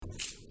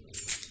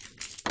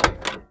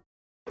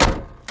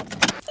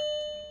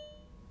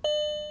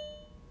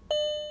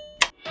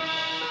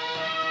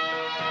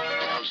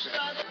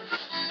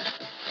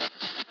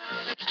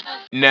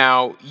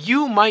Now,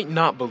 you might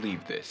not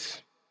believe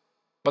this,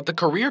 but the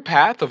career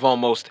path of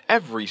almost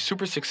every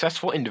super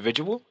successful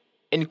individual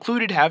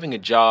included having a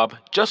job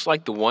just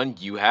like the one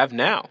you have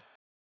now.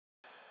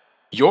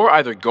 You're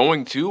either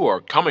going to or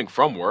coming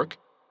from work,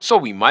 so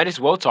we might as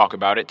well talk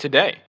about it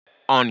today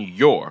on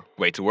your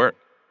way to work.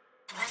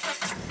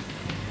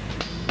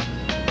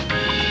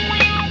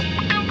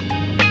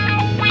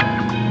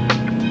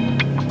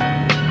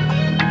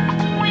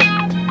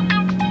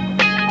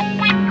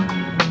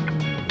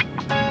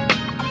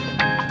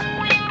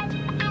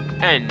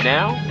 And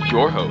now,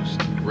 your host,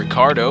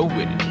 Ricardo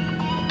Whitted.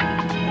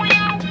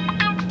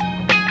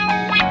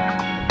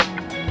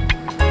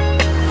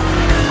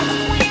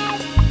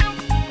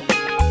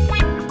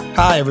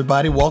 Hi,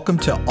 everybody. Welcome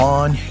to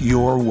On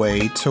Your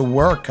Way to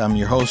Work. I'm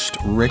your host,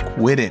 Rick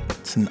Whitted.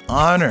 It's an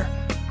honor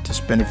to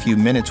spend a few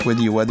minutes with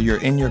you, whether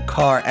you're in your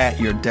car, at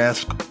your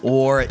desk,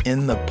 or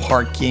in the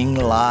parking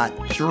lot,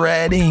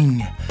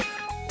 dreading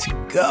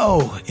to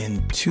go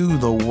into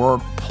the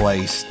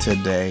workplace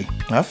today.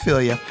 I feel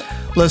you.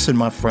 Listen,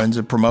 my friends,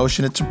 a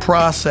promotion, it's a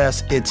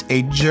process. It's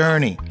a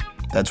journey.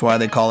 That's why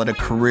they call it a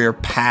career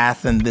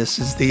path. And this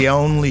is the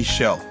only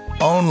show,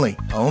 only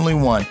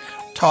one,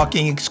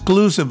 talking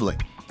exclusively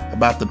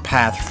about the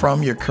path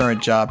from your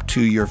current job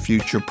to your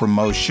future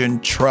promotion.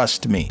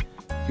 Trust me,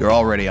 you're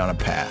already on a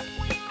path.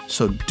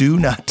 So do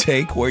not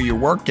take where you're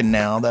working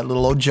now, that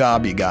little old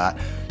job you got.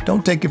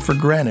 Don't take it for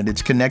granted.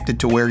 It's connected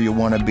to where you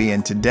want to be.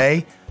 And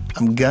today,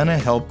 I'm going to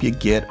help you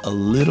get a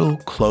little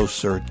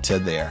closer to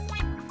there.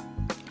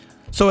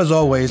 So as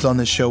always on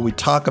this show, we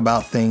talk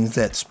about things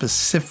that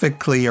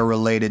specifically are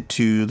related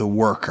to the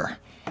worker,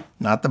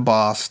 not the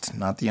boss,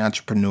 not the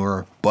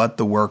entrepreneur, but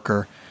the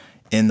worker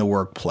in the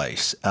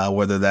workplace,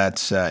 whether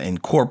that's in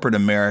corporate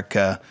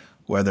America,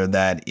 whether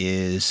that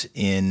is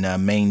in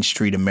Main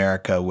Street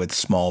America with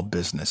small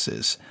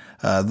businesses.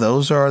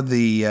 Those are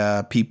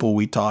the people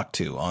we talk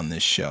to on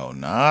this show,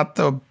 not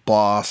the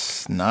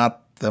boss,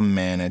 not the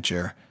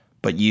manager,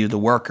 but you, the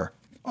worker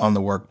on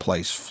the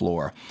workplace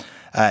floor.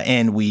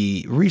 And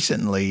we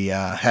recently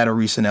had a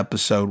recent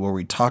episode where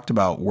we talked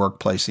about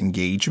workplace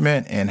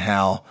engagement and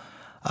how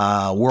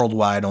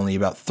worldwide only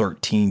about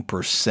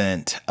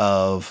 13%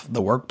 of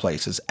the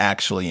workplace is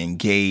actually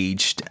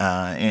engaged.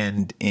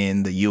 And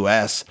in the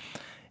U.S.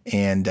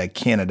 and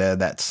Canada,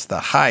 that's the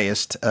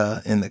highest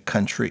in the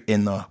country,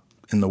 in the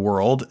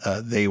world.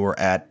 They were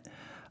at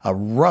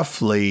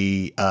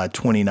roughly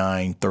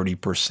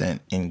 29-30%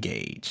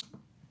 engaged.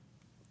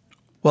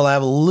 Well, I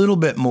have a little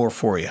bit more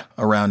for you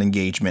around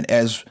engagement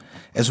as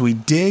we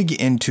dig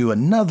into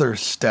another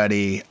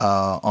study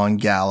on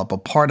Gallup. A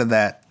part of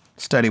that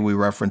study we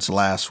referenced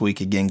last week.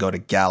 Again, go to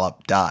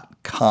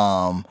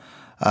gallup.com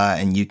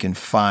and you can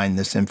find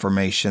this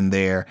information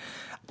there.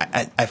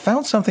 I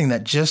found something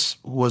that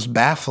just was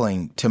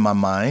baffling to my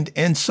mind,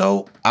 and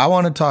so I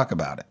want to talk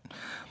about it.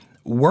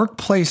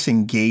 Workplace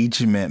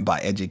engagement by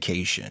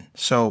education.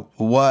 So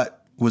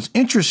what was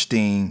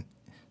interesting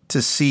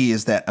to see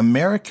is that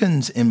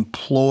Americans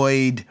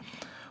employed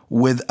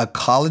with a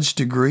college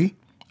degree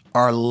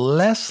are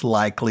less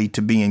likely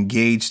to be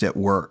engaged at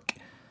work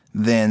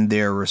than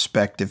their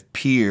respective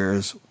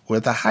peers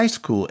with a high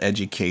school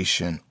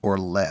education or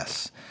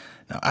less.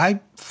 Now,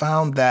 I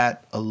found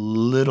that a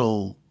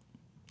little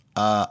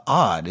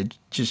odd. It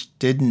just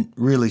didn't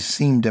really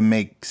seem to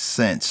make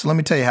sense. So let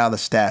me tell you how the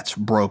stats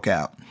broke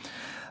out.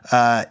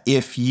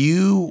 If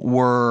you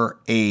were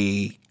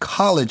a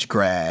college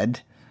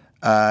grad,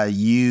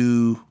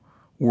 you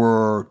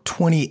were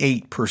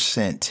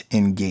 28%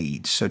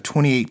 engaged. So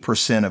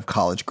 28% of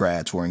college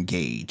grads were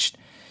engaged.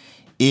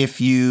 If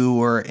you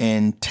were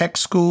in tech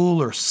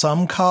school or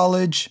some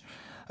college,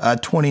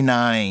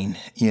 29,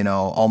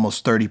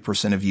 almost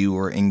 30% of you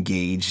were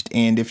engaged.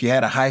 And if you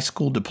had a high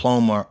school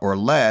diploma or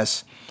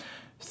less,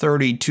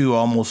 32,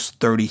 almost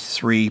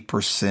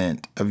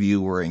 33% of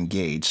you were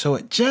engaged. So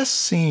it just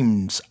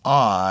seems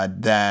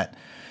odd that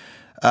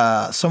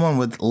someone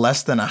with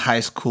less than a high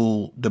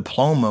school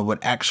diploma would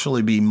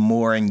actually be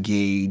more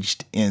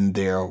engaged in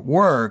their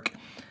work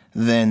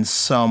than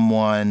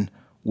someone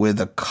with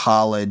a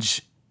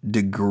college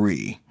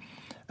degree.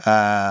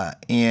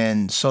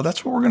 And so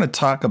that's what we're going to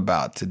talk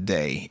about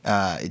today.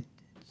 I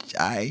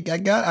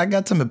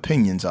got some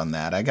opinions on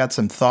that. I got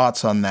some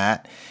thoughts on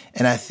that.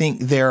 And I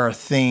think there are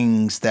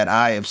things that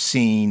I have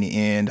seen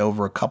in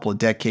over a couple of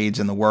decades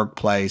in the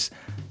workplace,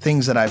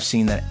 things that I've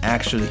seen that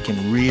actually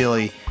can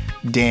really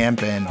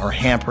dampen or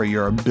hamper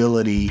your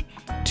ability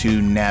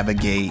to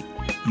navigate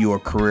your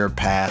career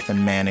path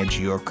and manage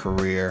your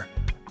career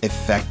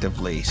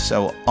effectively.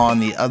 So on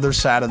the other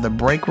side of the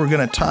break, we're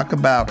going to talk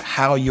about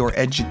how your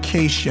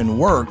education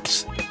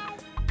works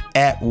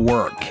at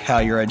work, how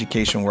your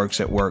education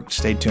works at work.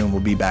 Stay tuned.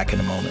 We'll be back in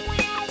a moment.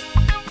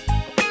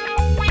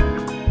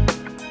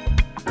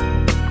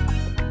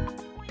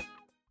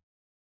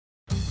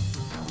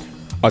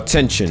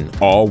 Attention,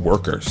 all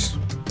workers.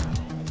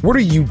 What are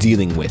you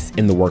dealing with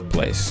in the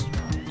workplace?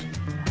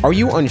 Are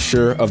you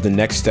unsure of the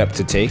next step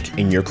to take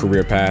in your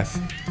career path?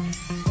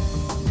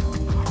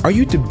 Are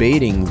you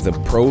debating the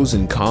pros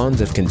and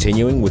cons of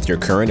continuing with your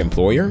current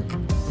employer?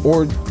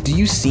 Or do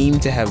you seem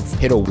to have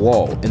hit a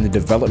wall in the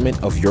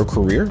development of your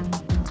career?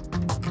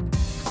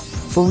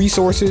 For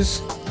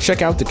resources,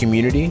 check out the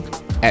community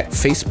at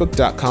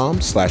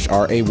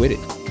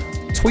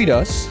facebook.com/RAWitted. Tweet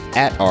us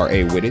at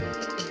RAWitted.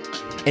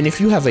 And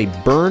if you have a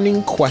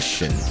burning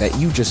question that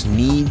you just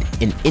need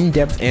an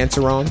in-depth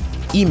answer on,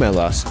 email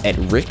us at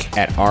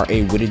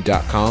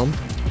rick@rawitted.com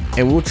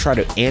and we'll try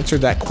to answer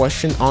that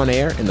question on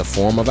air in the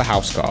form of a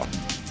house call.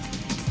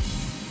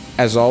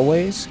 As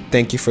always,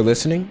 thank you for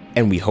listening,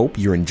 and we hope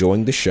you're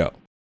enjoying the show.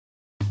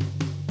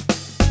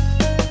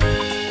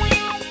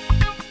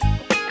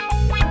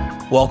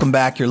 Welcome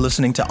back. You're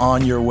listening to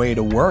On Your Way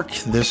to Work.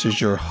 This is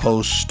your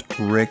host,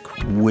 Rick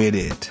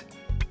Whitted.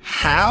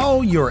 How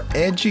your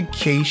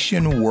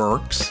education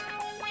works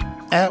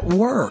at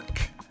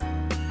work.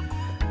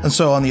 And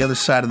so on the other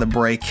side of the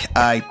break,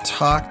 I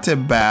talked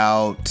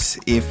about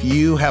if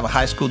you have a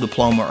high school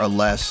diploma or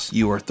less,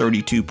 you are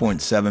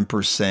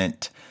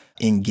 32.7%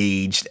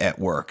 engaged at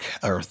work,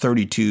 or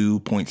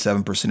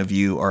 32.7% of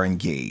you are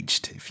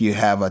engaged. If you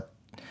have a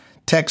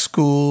tech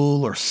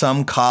school or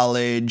some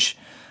college,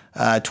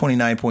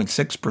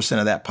 29.6%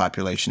 of that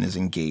population is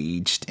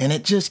engaged. And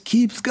it just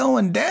keeps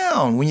going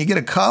down. When you get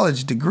a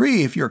college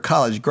degree, if you're a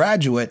college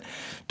graduate,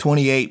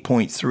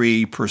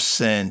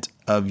 28.3%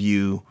 of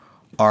you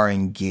are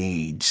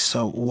engaged.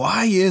 So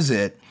why is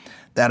it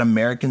that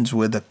Americans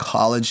with a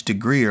college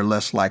degree are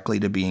less likely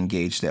to be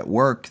engaged at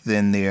work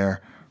than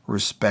their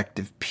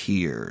respective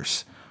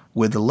peers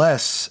with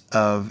less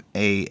of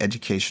a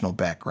educational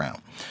background?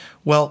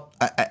 Well,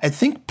 I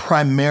think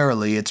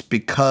primarily it's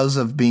because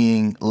of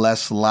being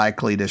less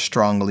likely to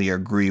strongly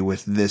agree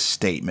with this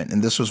statement.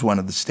 And this was one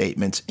of the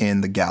statements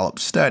in the Gallup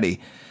study.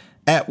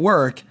 At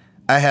work,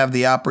 I have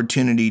the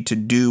opportunity to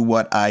do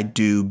what I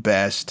do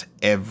best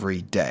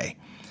every day.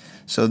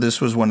 So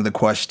this was one of the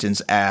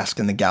questions asked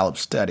in the Gallup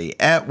study.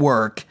 At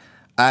work,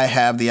 I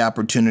have the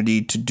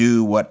opportunity to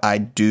do what I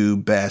do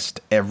best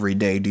every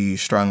day. Do you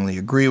strongly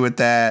agree with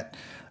that?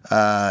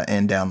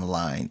 And down the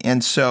line.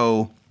 And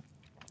so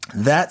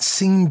that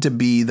seemed to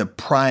be the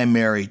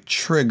primary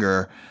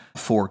trigger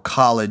for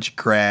college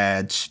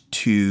grads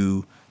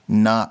to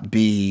not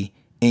be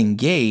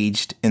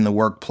engaged in the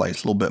workplace,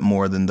 a little bit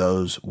more than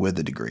those with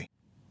a degree.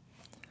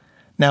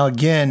 Now,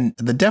 again,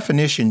 the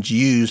definitions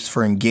used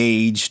for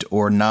engaged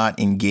or not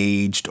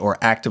engaged or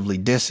actively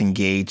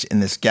disengaged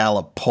in this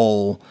Gallup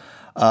poll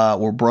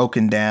were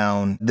broken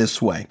down this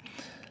way.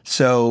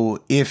 So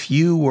if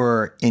you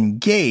were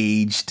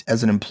engaged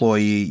as an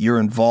employee, you're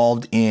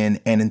involved in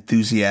and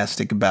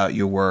enthusiastic about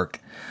your work.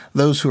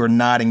 Those who are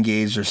not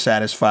engaged are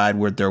satisfied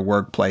with their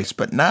workplace,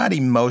 but not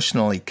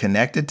emotionally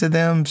connected to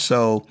them.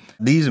 So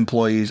these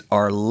employees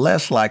are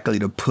less likely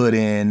to put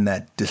in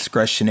that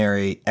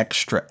discretionary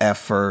extra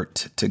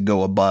effort to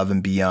go above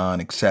and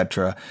beyond,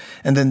 etc.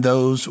 And then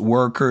those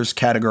workers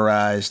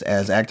categorized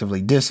as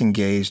actively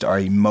disengaged are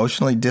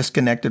emotionally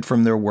disconnected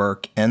from their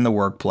work and the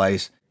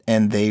workplace,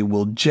 and they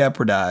will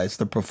jeopardize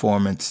the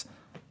performance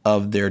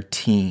of their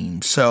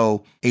team.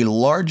 So a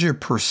larger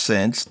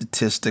percent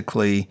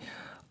statistically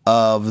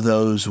of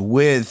those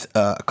with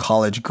a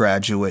college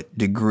graduate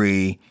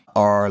degree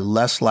are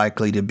less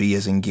likely to be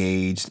as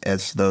engaged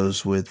as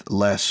those with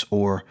less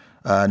or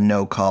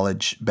no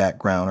college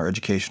background or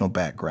educational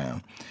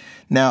background.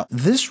 Now,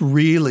 this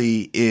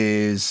really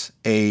is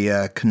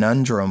a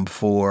conundrum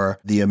for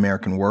the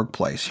American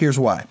workplace. Here's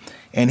why.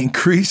 An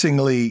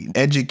increasingly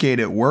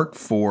educated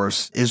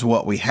workforce is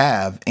what we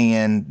have,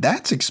 and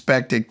that's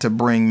expected to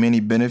bring many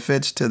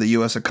benefits to the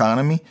U.S.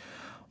 economy.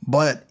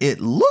 But it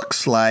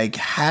looks like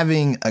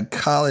having a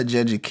college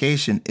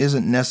education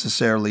isn't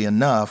necessarily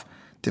enough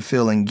to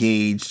feel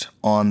engaged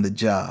on the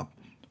job.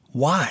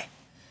 Why?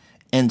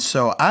 And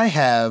so I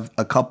have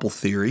a couple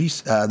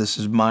theories. This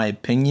is my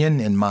opinion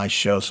in my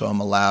show, so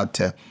I'm allowed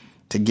to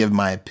give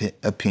my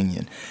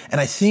opinion. And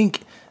I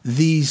think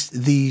my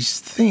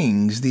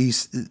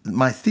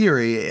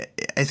theory,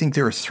 I think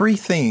there are three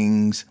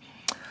things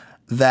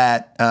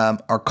that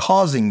are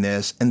causing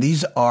this, and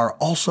these are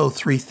also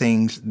three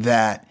things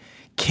that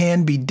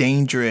can be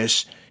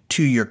dangerous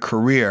to your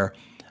career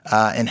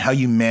and how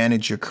you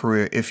manage your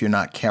career if you're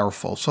not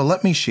careful. So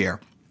let me share.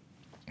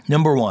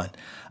 Number one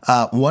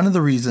of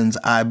the reasons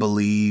I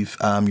believe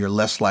you're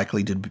less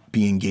likely to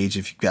be engaged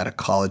if you've got a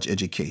college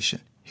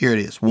education. Here it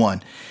is.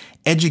 One,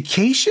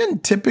 education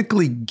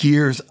typically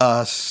gears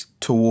us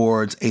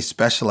towards a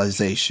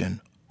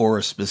specialization or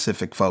a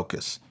specific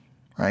focus,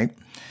 right?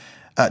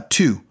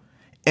 Two,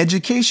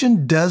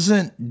 education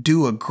doesn't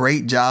do a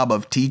great job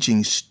of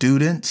teaching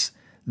students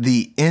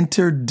the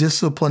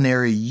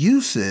interdisciplinary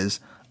uses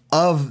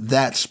of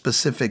that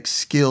specific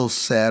skill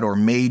set or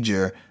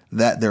major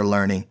that they're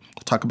learning.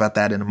 We'll talk about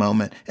that in a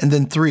moment. And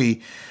then three,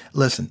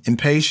 listen,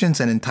 impatience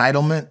and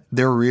entitlement,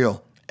 they're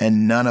real,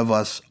 and none of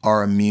us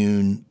are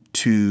immune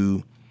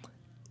to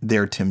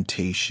their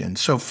temptation.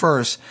 So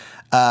first,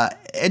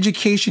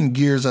 education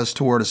gears us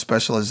toward a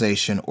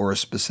specialization or a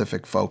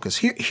specific focus.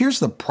 Here's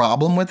the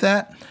problem with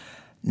that.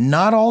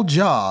 Not all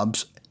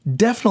jobs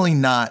definitely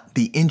not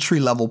the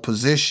entry-level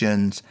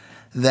positions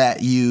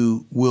that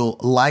you will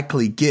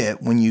likely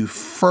get when you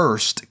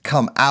first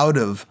come out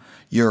of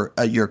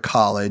your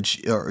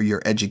college or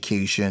your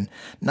education.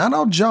 Not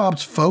all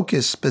jobs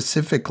focus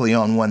specifically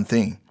on one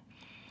thing.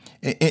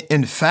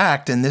 In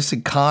fact, in this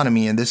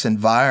economy, in this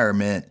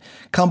environment,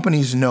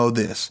 companies know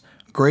this.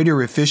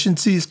 Greater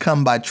efficiencies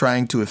come by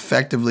trying to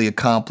effectively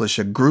accomplish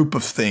a group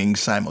of things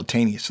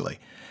simultaneously.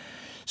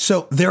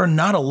 So there are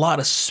not a lot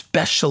of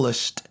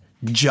specialist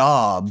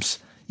jobs,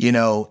 in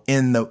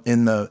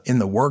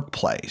the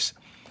workplace.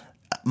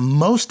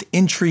 Most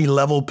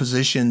entry-level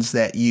positions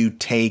that you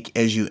take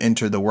as you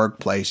enter the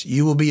workplace,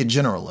 you will be a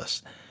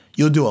generalist.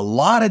 You'll do a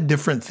lot of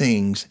different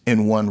things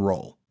in one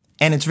role.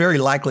 And it's very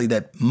likely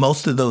that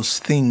most of those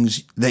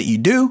things that you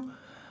do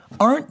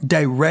aren't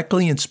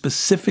directly and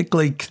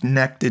specifically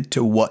connected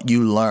to what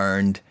you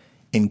learned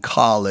in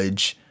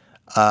college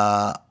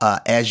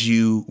as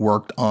you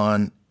worked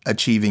on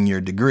achieving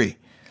your degree.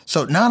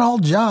 So not all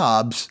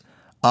jobs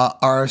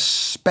are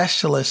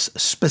specific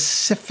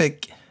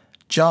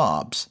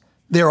jobs.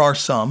 There are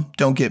some,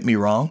 don't get me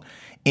wrong.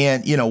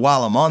 And,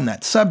 while I'm on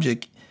that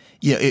subject,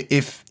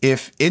 if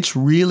it's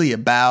really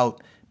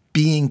about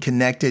being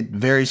connected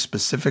very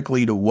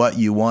specifically to what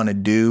you want to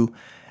do,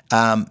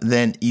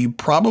 then you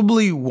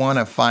probably want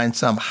to find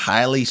some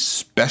highly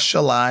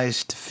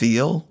specialized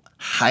field,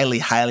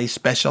 highly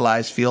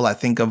specialized field. I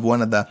think of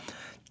one of the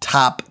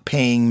top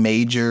paying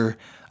majors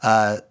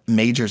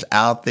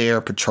out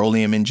there,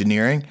 petroleum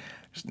engineering.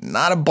 There's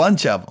not a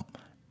bunch of them.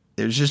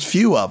 There's just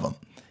few of them.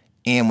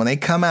 And when they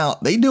come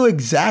out, they do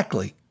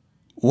exactly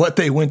what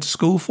they went to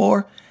school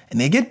for, and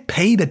they get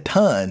paid a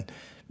ton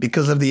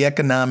because of the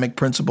economic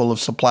principle of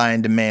supply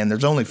and demand.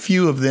 There's only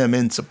few of them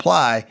in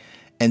supply,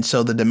 and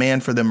so the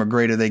demand for them are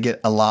greater. They get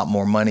a lot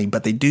more money,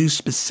 but they do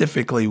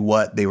specifically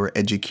what they were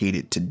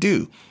educated to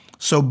do.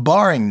 So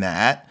barring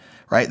that,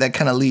 right, that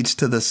kind of leads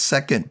to the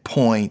second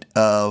point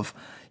of,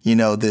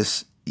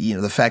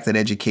 the fact that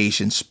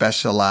education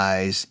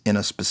specialize in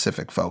a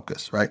specific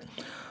focus, right?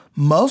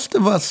 Most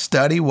of us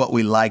study what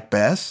we like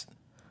best,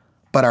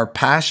 but our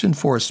passion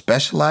for a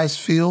specialized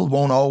field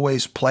won't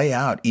always play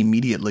out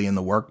immediately in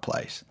the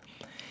workplace.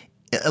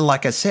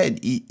 Like I said,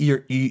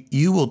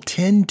 you will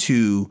tend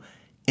to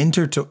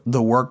enter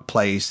the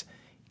workplace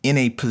in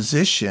a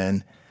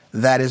position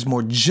that is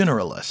more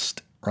generalist,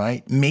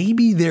 right?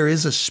 Maybe there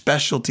is a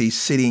specialty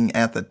sitting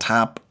at the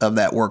top of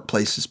that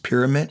workplace's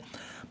pyramid,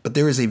 but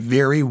there is a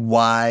very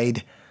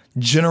wide,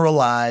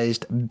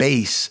 generalized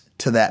base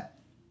to that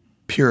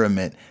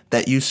pyramid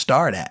that you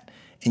start at,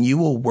 and you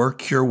will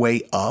work your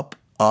way up.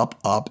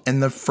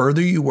 And the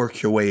further you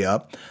work your way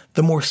up,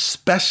 the more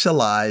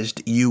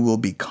specialized you will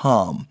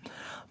become.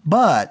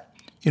 But,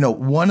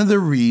 one of the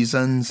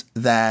reasons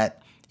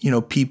that,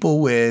 people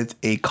with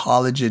a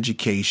college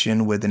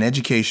education, with an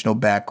educational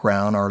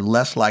background are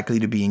less likely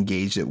to be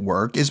engaged at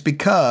work is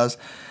because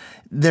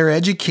their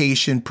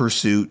education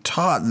pursuit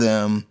taught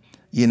them,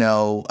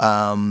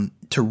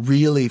 to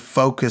really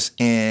focus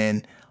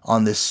in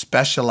on this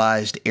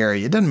specialized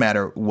area. It doesn't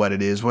matter what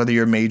it is, whether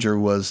your major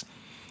was,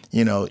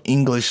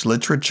 English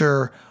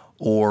literature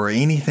or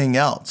anything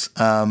else.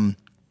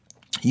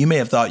 You may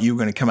have thought you were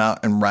going to come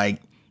out and write,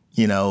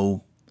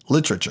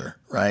 literature,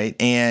 right?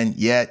 And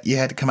yet you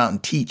had to come out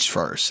and teach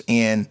first.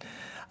 And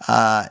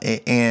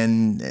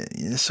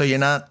so you're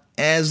not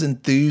as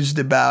enthused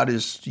about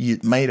as you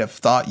might have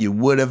thought you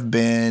would have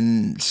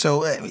been.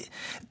 So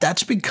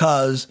that's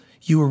because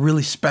you were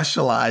really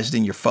specialized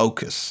in your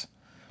focus.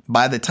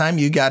 By the time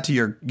you got to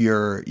your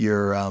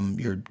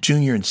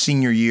junior and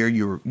senior year,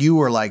 you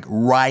were like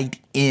right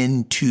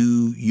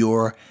into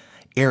your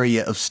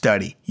area of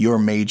study, your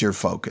major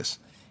focus.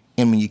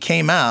 And when you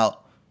came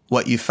out,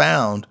 what you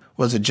found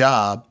was a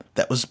job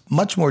that was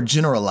much more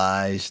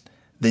generalized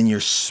than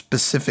your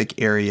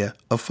specific area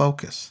of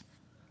focus.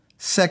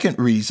 Second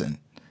reason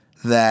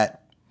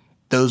that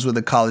those with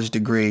a college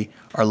degree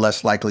are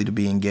less likely to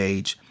be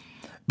engaged,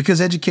 because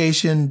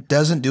education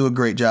doesn't do a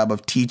great job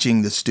of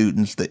teaching the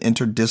students the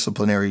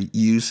interdisciplinary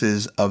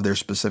uses of their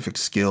specific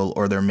skill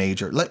or their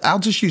major. I'll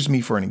just use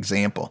me for an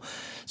example.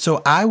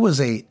 So I was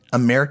a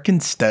American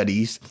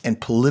Studies and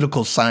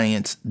Political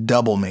Science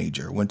double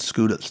major, went to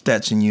school at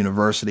Stetson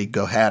University,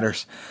 go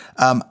Hatters.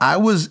 I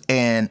was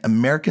an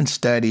American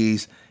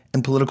Studies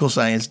and Political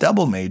Science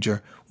double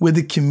major with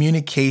a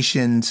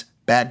communications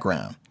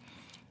background.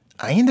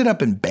 I ended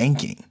up in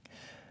banking.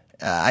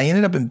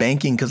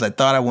 Because I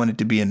thought I wanted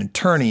to be an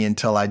attorney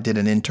until I did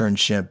an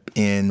internship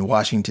in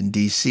Washington,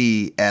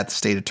 D.C. at the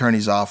state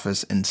attorney's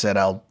office and said,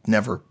 I'll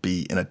never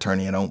be an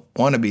attorney. I don't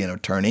want to be an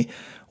attorney.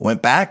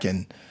 Went back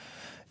and,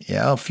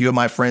 a few of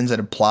my friends had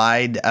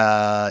applied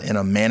in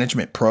a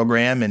management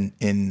program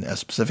in a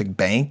specific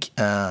bank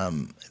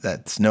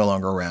that's no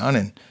longer around.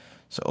 And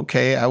so,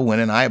 okay, I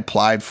went and I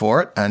applied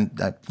for it. And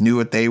I knew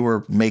what they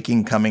were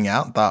making coming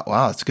out and thought,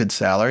 wow, it's a good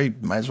salary.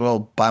 Might as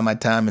well buy my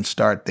time and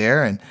start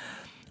there. And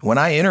when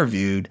I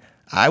interviewed,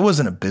 I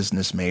wasn't a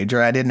business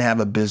major. I didn't have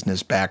a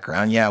business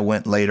background. Yeah, I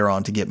went later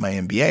on to get my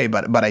MBA,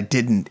 but I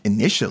didn't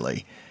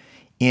initially.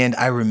 And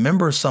I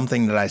remember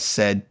something that I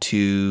said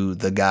to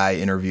the guy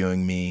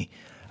interviewing me.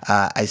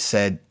 I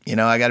said,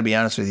 I got to be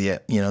honest with you,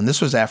 and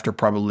this was after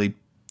probably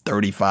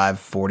 35,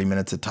 40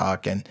 minutes of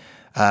talking.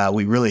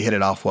 We really hit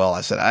it off well.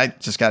 I said, I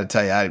just got to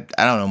tell you,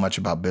 I don't know much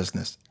about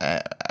business.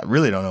 I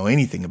really don't know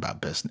anything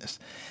about business.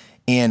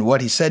 And what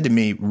he said to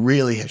me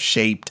really has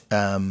shaped,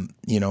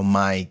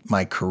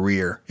 my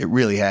career. It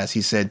really has.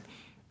 He said,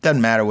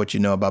 doesn't matter what you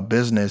know about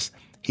business.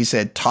 He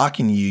said,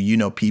 talking to you, you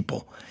know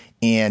people.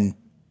 And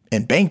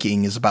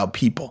banking is about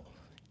people.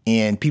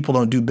 And people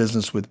don't do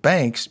business with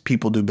banks.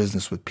 People do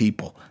business with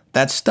people.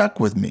 That stuck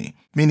with me.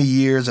 Many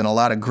years and a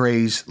lot of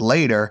grays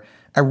later,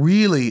 I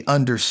really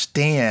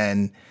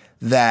understand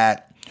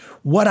that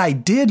what I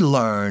did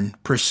learn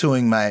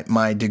pursuing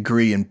my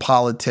degree in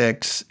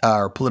politics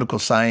or political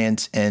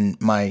science and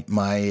my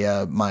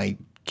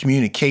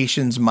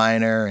communications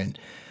minor and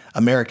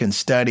American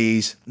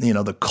studies,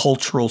 the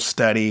cultural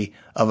study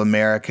of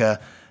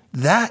America,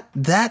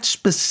 that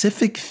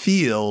specific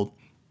field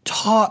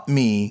taught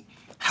me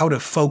how to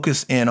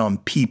focus in on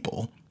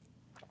people.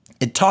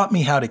 It taught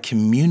me how to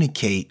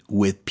communicate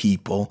with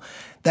people.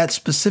 That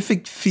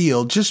specific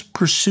field, just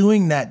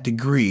pursuing that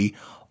degree,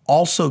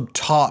 also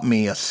taught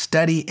me a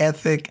study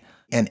ethic,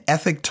 an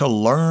ethic to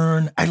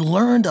learn. I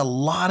learned a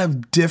lot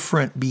of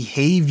different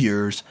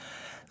behaviors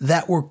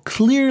that were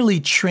clearly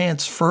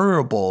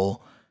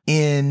transferable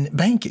in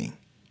banking.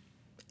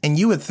 And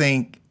you would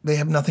think they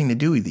have nothing to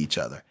do with each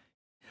other.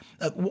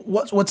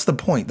 What's the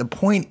point? The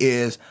point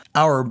is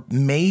our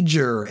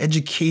major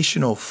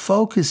educational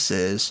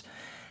focuses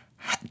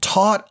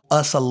taught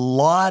us a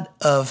lot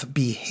of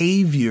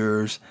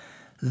behaviors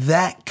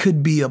that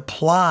could be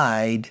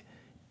applied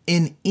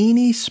in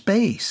any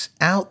space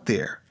out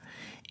there.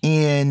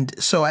 And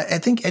so I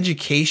think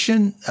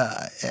education,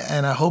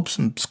 and I hope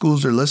some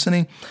schools are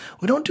listening,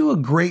 we don't do a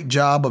great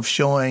job of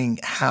showing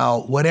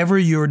how whatever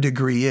your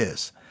degree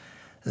is,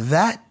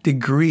 that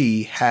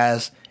degree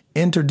has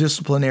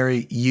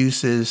interdisciplinary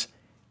uses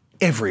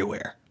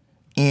everywhere.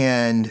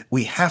 And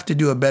we have to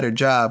do a better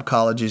job,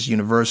 colleges,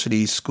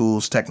 universities,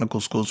 schools, technical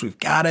schools. We've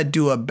got to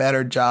do a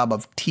better job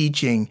of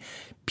teaching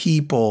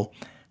people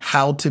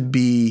how to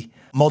be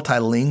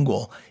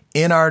multilingual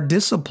in our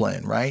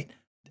discipline, right?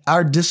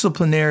 Our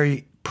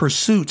disciplinary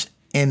pursuits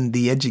in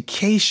the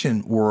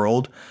education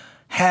world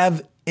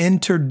have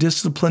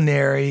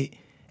interdisciplinary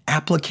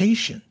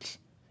applications,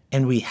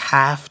 and we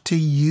have to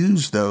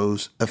use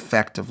those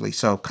effectively.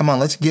 So come on,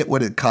 let's get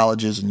with it,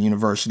 colleges and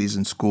universities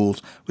and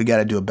schools. We got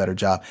to do a better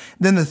job.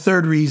 Then the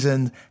third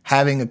reason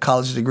having a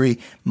college degree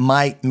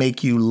might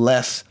make you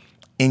less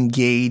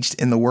engaged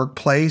in the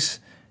workplace,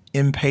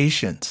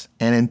 impatience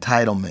and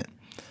entitlement.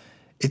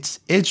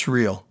 It's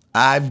real.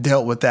 I've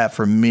dealt with that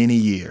for many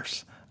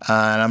years.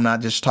 And I'm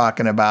not just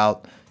talking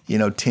about,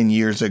 10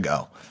 years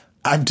ago.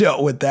 I've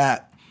dealt with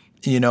that,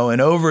 in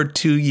over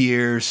 2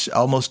 years,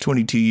 almost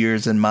 22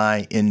 years in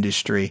my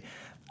industry.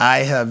 I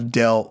have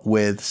dealt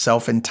with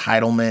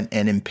self-entitlement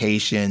and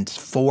impatience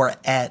for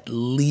at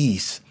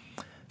least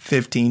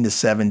 15 to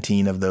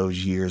 17 of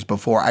those years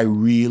before I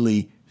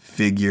really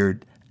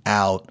figured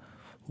out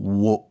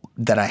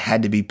that I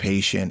had to be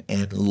patient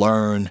and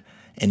learn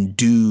and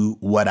do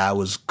what I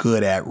was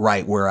good at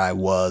right where I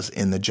was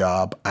in the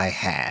job I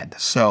had.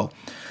 So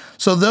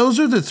those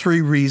are the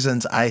three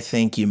reasons I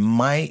think you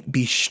might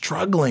be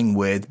struggling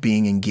with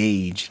being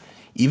engaged.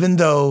 Even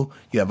though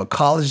you have a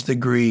college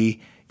degree,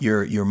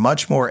 you're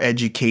much more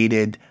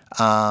educated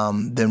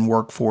than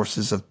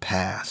workforces of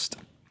past.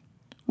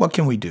 What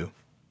can we do?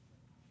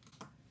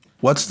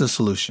 What's the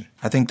solution?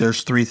 I think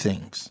there's three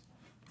things.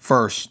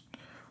 First,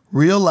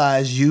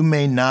 realize you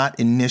may not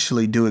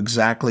initially do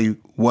exactly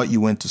what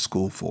you went to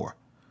school for.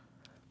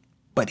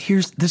 But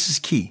this is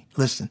key.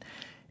 Listen,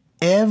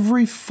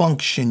 every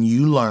function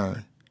you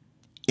learn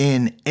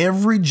in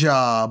every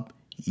job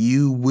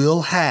you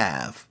will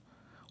have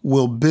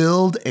will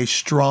build a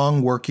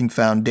strong working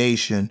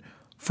foundation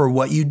for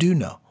what you do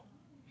know.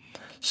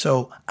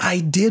 So I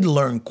did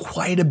learn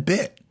quite a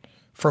bit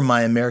from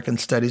my American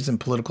Studies and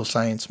Political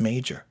Science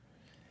major.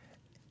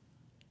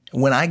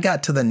 When I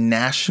got to the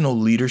national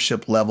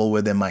leadership level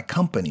within my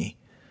company,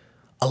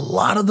 a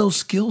lot of those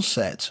skill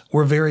sets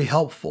were very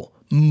helpful.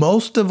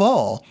 Most of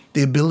all,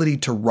 the ability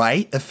to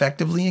write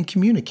effectively and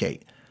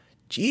communicate.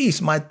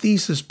 Geez, my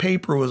thesis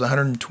paper was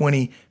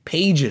 120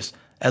 pages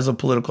as a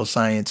political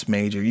science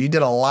major. You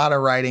did a lot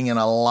of writing and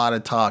a lot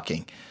of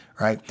talking,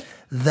 right?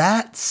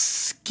 That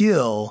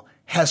skill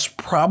has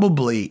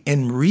probably,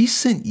 in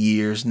recent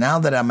years, now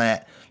that I'm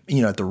at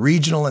the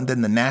regional and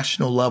then the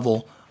national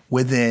level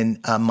within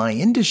my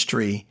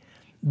industry,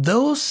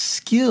 those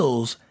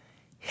skills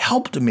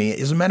helped me.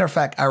 As a matter of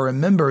fact, I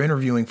remember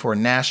interviewing for a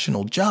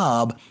national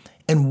job,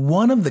 and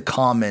one of the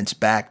comments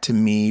back to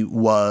me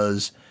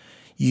was,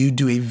 you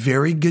do a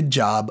very good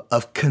job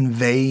of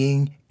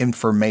conveying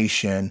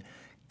information,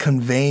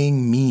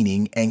 conveying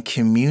meaning, and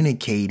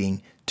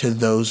communicating to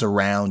those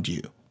around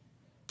you.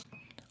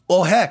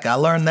 Well, heck, I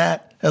learned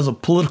that as a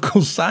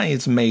political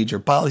science major,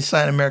 poli-sci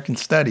and American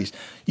studies.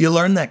 You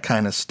learn that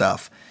kind of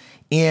stuff.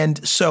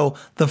 And so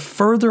the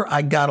further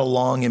I got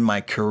along in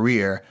my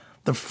career,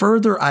 the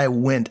further I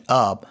went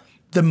up,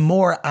 the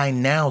more I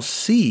now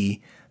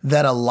see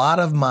that a lot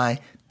of my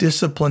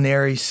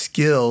disciplinary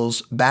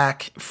skills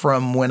back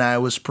from when I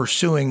was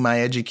pursuing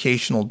my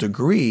educational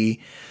degree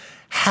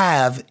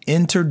have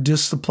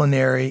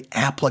interdisciplinary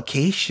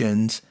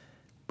applications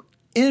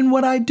in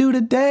what I do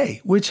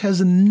today, which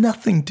has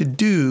nothing to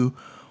do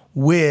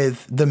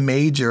with the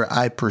major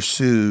I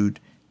pursued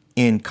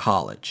in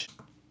college.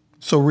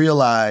 So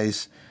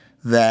realize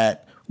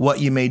that what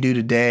you may do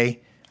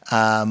today,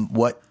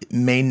 what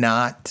may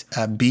not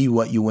be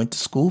what you went to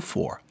school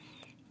for.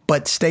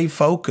 But stay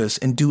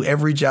focused and do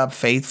every job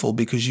faithful,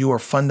 because you are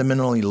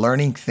fundamentally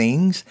learning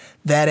things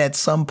that at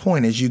some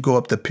point as you go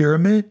up the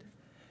pyramid,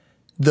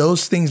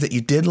 those things that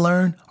you did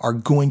learn are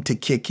going to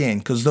kick in,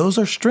 because those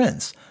are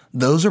strengths.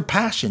 Those are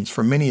passions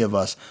for many of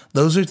us.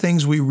 Those are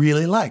things we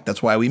really like.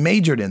 That's why we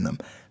majored in them.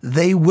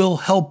 They will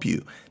help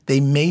you.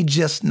 They may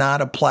just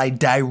not apply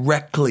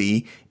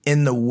directly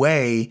in the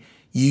way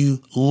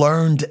you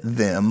learned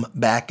them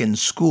back in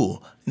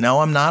school.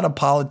 No, I'm not a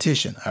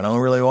politician. I don't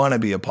really want to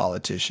be a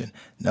politician.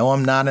 No,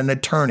 I'm not an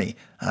attorney.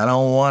 I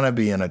don't want to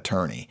be an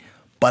attorney.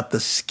 But the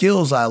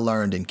skills I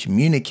learned in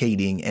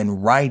communicating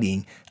and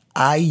writing,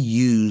 I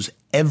use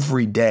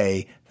every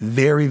day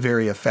very,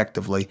 very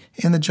effectively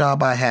in the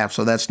job I have.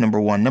 So that's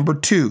number one. Number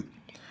two,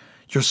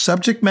 your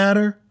subject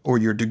matter or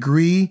your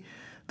degree,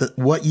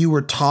 what you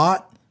were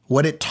taught,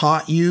 what it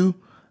taught you,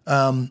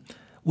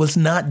 was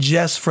not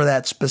just for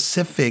that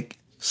specific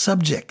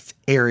subject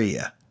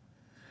area.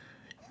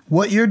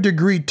 What your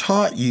degree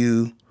taught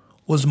you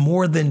was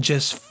more than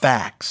just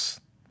facts.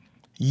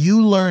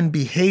 You learned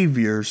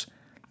behaviors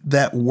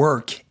that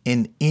work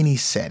in any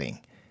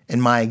setting.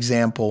 And my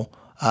example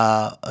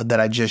that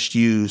I just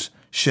used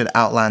should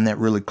outline that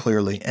really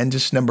clearly. And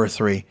just number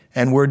three,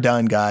 and we're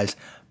done, guys.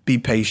 Be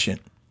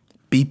patient.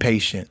 Be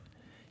patient.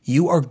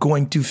 You are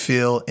going to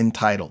feel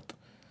entitled.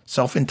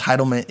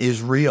 Self-entitlement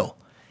is real,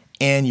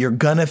 and you're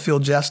going to feel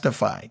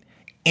justified,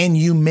 and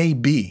you may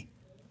be.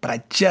 But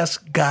I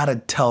just got to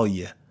tell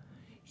you,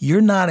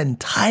 you're not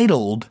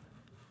entitled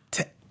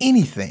to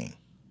anything.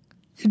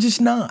 You're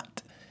just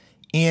not.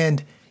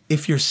 And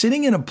if you're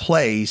sitting in a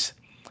place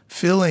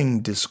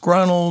feeling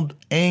disgruntled,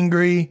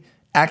 angry,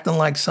 acting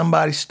like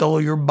somebody stole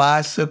your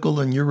bicycle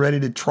and you're ready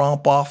to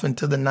tromp off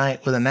into the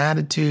night with an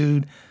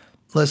attitude,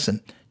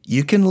 listen,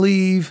 you can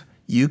leave,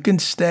 you can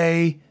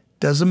stay,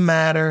 doesn't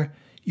matter.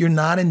 You're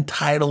not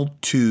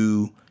entitled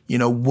to,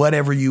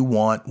 whatever you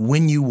want,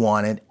 when you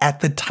want it,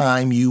 at the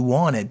time you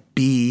want it.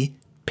 Be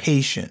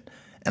patient.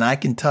 And I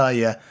can tell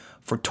you,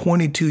 for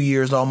 22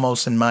 years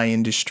almost in my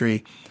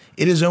industry,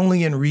 it is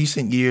only in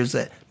recent years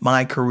that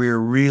my career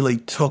really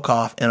took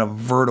off in a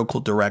vertical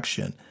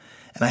direction.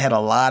 And I had a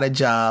lot of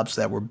jobs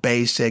that were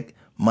basic,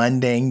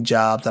 mundane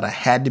jobs that I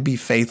had to be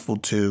faithful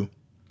to.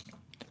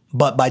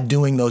 But by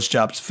doing those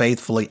jobs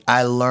faithfully,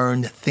 I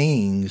learned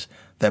things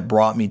that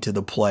brought me to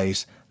the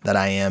place that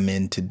I am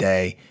in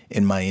today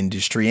in my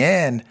industry,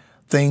 and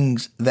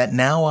things that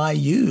now I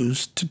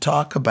use to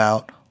talk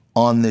about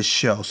on this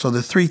show. So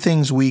the three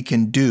things we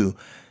can do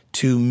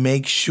to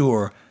make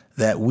sure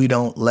that we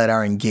don't let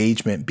our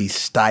engagement be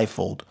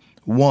stifled.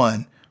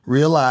 One,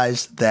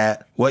 realize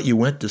that what you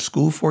went to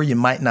school for, you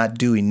might not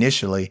do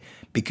initially,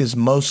 because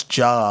most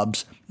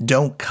jobs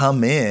don't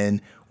come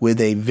in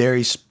with a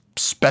very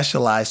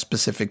specialized,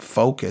 specific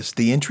focus.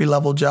 The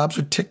entry-level jobs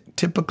are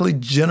typically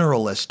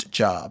generalist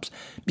jobs,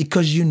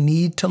 because you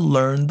need to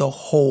learn the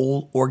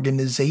whole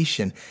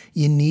organization.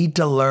 You need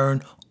to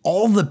learn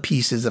all the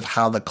pieces of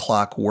how the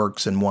clock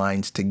works and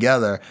winds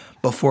together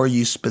before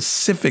you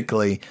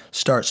specifically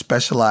start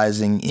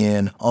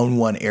specializing on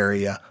one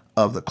area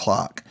of the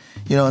clock.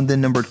 And then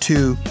number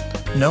two,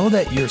 know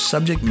that your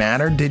subject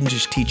matter didn't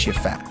just teach you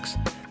facts.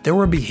 There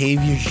were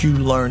behaviors you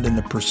learned in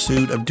the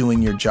pursuit of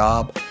doing your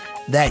job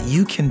that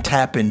you can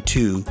tap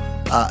into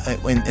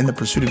in the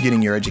pursuit of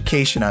getting your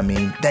education,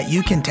 that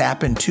you can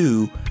tap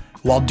into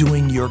while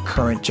doing your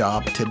current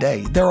job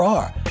today. There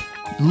are.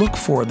 Look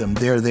for them.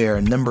 They're there.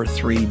 Number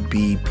three,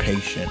 be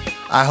patient.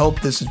 I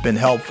hope this has been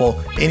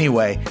helpful.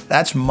 Anyway,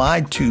 that's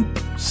my 2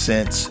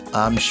 cents.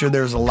 I'm sure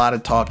there's a lot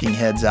of talking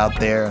heads out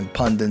there and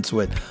pundits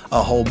with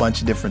a whole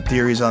bunch of different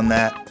theories on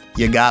that.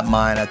 You got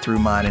mine. I threw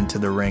mine into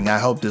the ring. I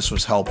hope this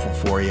was helpful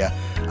for you.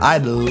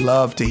 I'd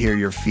love to hear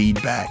your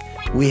feedback.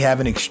 We have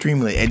an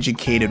extremely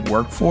educated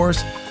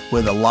workforce,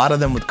 with a lot of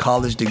them with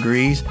college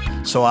degrees.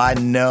 So I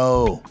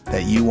know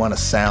that you want to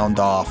sound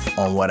off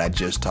on what I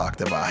just talked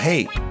about.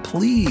 Hey,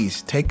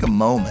 please take a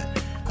moment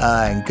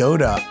and go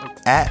to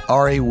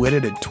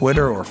 @RAWhitted at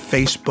Twitter or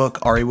Facebook,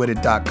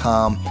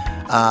 rawhitted.com,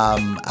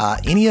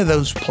 any of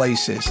those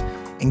places,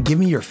 and give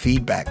me your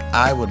feedback.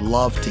 I would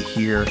love to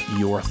hear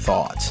your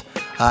thoughts.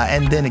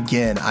 And then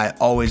again, I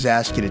always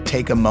ask you to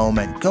take a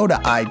moment, go to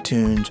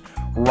iTunes,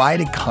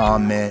 write a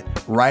comment,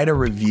 write a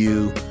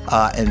review,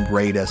 and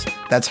rate us.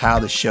 That's how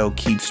the show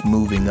keeps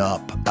moving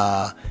up.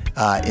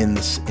 in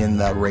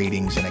the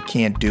ratings, and I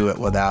can't do it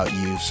without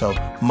you. So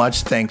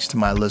much thanks to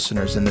my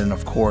listeners. And then,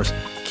 of course,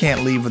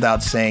 can't leave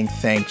without saying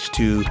thanks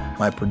to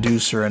my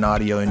producer and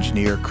audio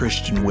engineer,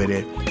 Christian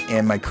Whitted,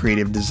 and my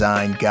creative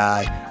design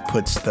guy,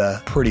 puts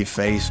the pretty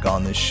face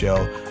on this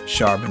show,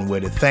 Sharvin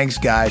Whitted. Thanks,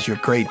 guys. You're a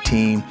great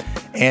team.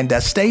 And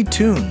stay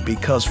tuned,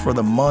 because for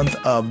the month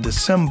of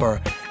December,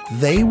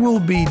 they will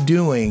be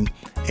doing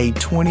a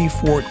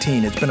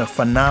 2014. It's been a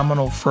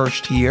phenomenal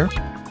first year,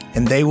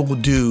 and they will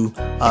do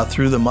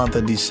through the month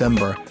of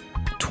December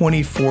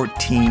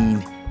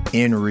 2014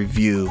 in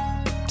review.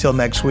 Till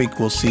next week,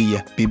 we'll see you.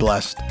 Be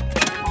blessed.